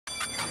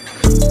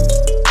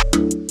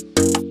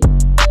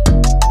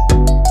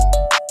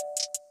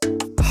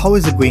How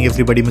is it going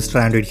everybody,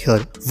 Mr. Android here.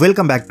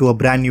 Welcome back to a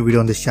brand new video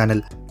on this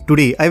channel.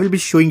 Today I will be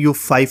showing you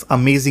 5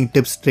 amazing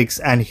tips, tricks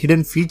and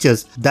hidden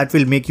features that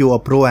will make you a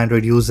pro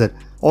Android user.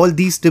 All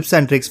these tips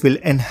and tricks will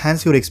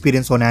enhance your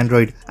experience on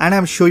Android and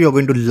I'm sure you're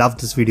going to love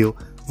this video.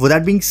 With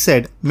that being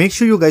said, make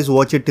sure you guys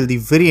watch it till the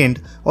very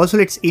end. Also,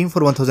 let's aim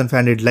for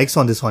 1500 likes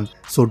on this one.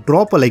 So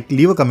drop a like,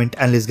 leave a comment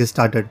and let's get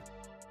started.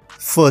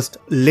 First,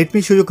 let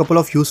me show you a couple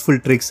of useful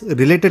tricks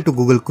related to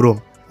Google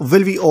Chrome.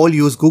 Well, we all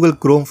use Google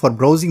Chrome for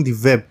browsing the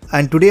web,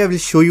 and today I will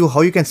show you how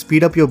you can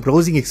speed up your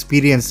browsing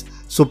experience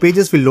so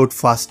pages will load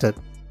faster.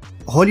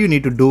 All you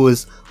need to do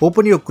is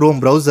open your Chrome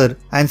browser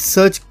and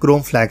search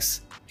Chrome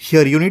flags.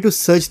 Here you need to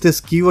search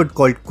this keyword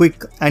called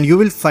quick and you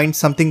will find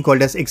something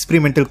called as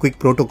experimental quick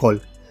protocol.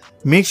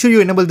 Make sure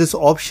you enable this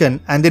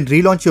option and then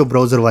relaunch your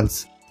browser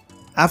once.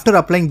 After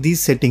applying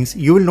these settings,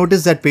 you will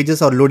notice that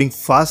pages are loading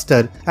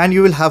faster and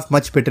you will have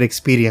much better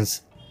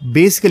experience.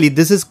 Basically,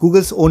 this is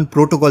Google's own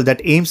protocol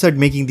that aims at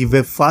making the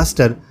web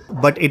faster,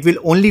 but it will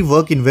only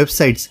work in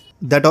websites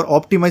that are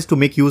optimized to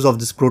make use of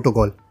this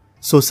protocol.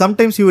 So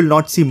sometimes you will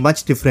not see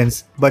much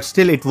difference, but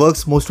still it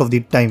works most of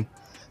the time.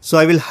 So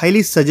I will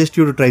highly suggest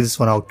you to try this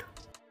one out.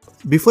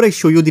 Before I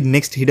show you the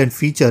next hidden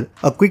feature,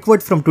 a quick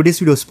word from today's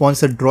video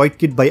sponsor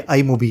Droidkit by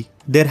iMobie.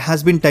 There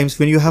has been times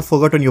when you have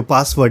forgotten your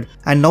password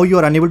and now you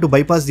are unable to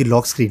bypass the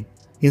lock screen.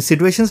 In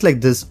situations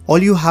like this,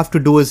 all you have to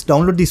do is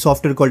download the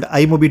software called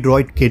iMobie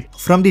Droidkit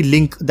from the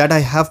link that I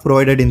have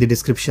provided in the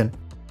description.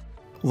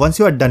 Once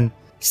you are done,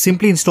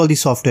 simply install the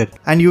software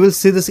and you will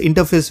see this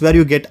interface where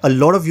you get a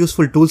lot of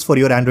useful tools for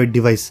your Android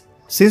device.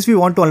 Since we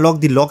want to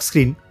unlock the lock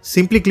screen,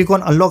 simply click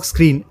on unlock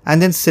screen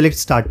and then select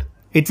start.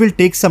 It will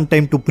take some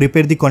time to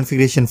prepare the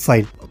configuration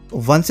file.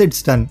 Once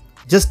it's done,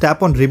 just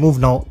tap on remove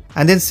now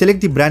and then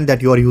select the brand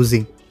that you are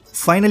using.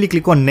 Finally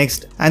click on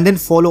next and then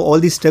follow all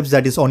the steps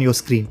that is on your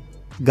screen.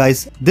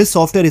 Guys, this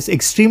software is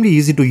extremely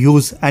easy to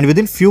use and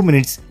within few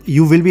minutes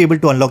you will be able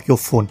to unlock your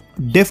phone.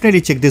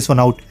 Definitely check this one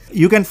out.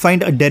 You can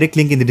find a direct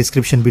link in the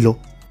description below.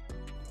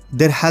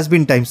 There has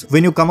been times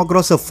when you come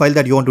across a file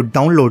that you want to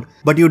download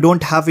but you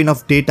don't have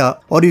enough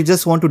data or you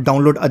just want to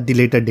download at the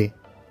later day.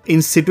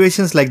 In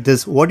situations like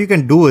this, what you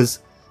can do is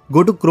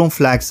go to Chrome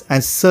flags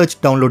and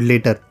search download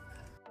later.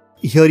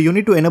 Here you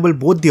need to enable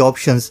both the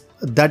options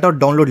that are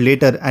download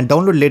later and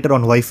download later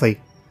on Wi-Fi.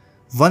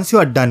 Once you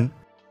are done,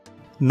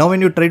 now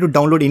when you try to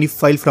download any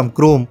file from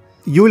Chrome,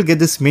 you will get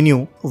this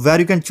menu where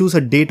you can choose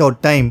a date or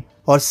time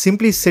or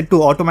simply set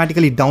to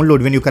automatically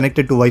download when you connect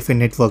it to Wi-Fi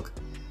network.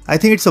 I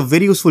think it's a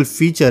very useful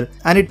feature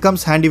and it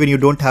comes handy when you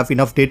don't have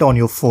enough data on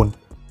your phone.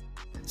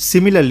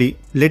 Similarly,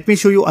 let me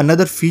show you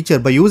another feature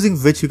by using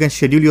which you can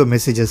schedule your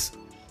messages.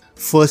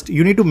 First,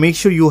 you need to make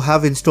sure you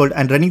have installed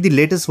and running the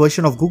latest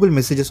version of Google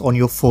Messages on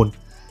your phone.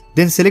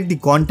 Then select the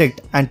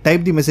contact and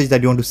type the message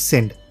that you want to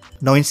send.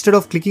 Now instead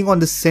of clicking on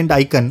the send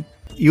icon,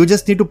 you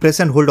just need to press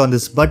and hold on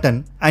this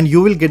button and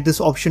you will get this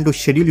option to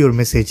schedule your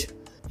message.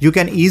 You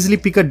can easily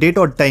pick a date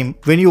or time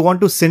when you want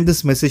to send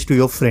this message to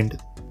your friend.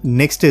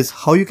 Next is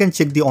how you can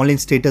check the online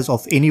status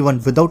of anyone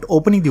without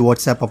opening the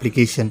WhatsApp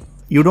application.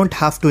 You don't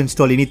have to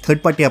install any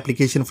third-party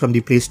application from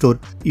the Play Store.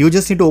 You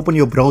just need to open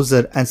your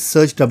browser and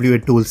search WA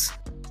tools.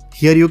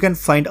 Here you can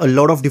find a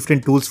lot of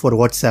different tools for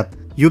WhatsApp.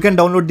 You can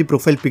download the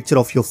profile picture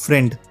of your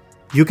friend.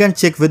 You can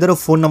check whether a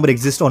phone number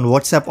exists on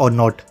WhatsApp or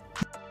not.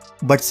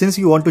 But since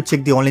you want to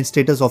check the online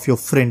status of your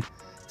friend,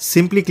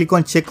 simply click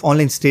on check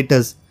online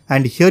status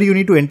and here you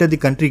need to enter the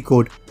country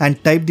code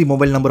and type the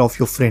mobile number of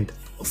your friend.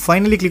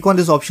 Finally click on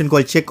this option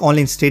called check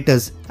online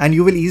status and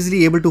you will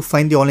easily able to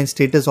find the online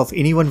status of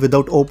anyone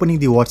without opening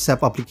the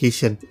WhatsApp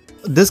application.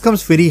 This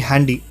comes very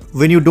handy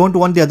when you don't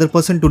want the other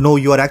person to know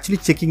you are actually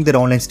checking their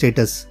online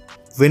status.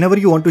 Whenever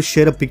you want to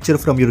share a picture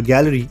from your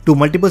gallery to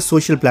multiple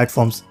social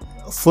platforms,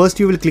 first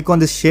you will click on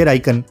this share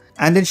icon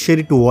and then share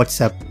it to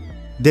WhatsApp.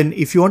 Then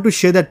if you want to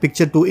share that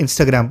picture to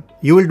Instagram,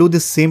 you will do the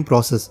same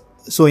process.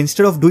 So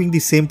instead of doing the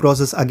same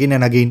process again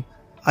and again,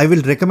 I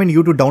will recommend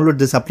you to download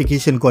this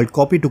application called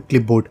Copy to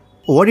Clipboard.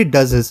 What it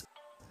does is,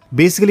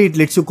 basically it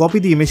lets you copy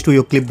the image to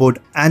your clipboard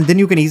and then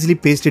you can easily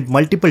paste it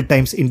multiple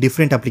times in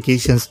different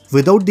applications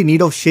without the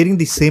need of sharing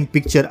the same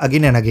picture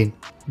again and again.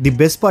 The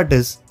best part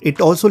is,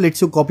 it also lets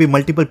you copy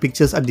multiple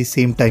pictures at the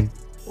same time.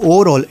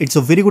 Overall, it's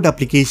a very good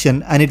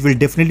application and it will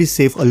definitely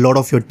save a lot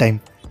of your time.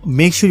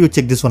 Make sure you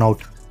check this one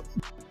out.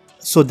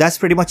 So that's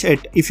pretty much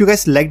it. If you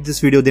guys liked this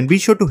video, then be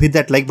sure to hit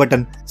that like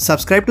button.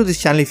 Subscribe to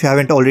this channel if you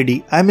haven't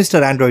already. I'm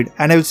Mr. Android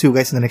and I will see you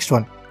guys in the next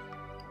one.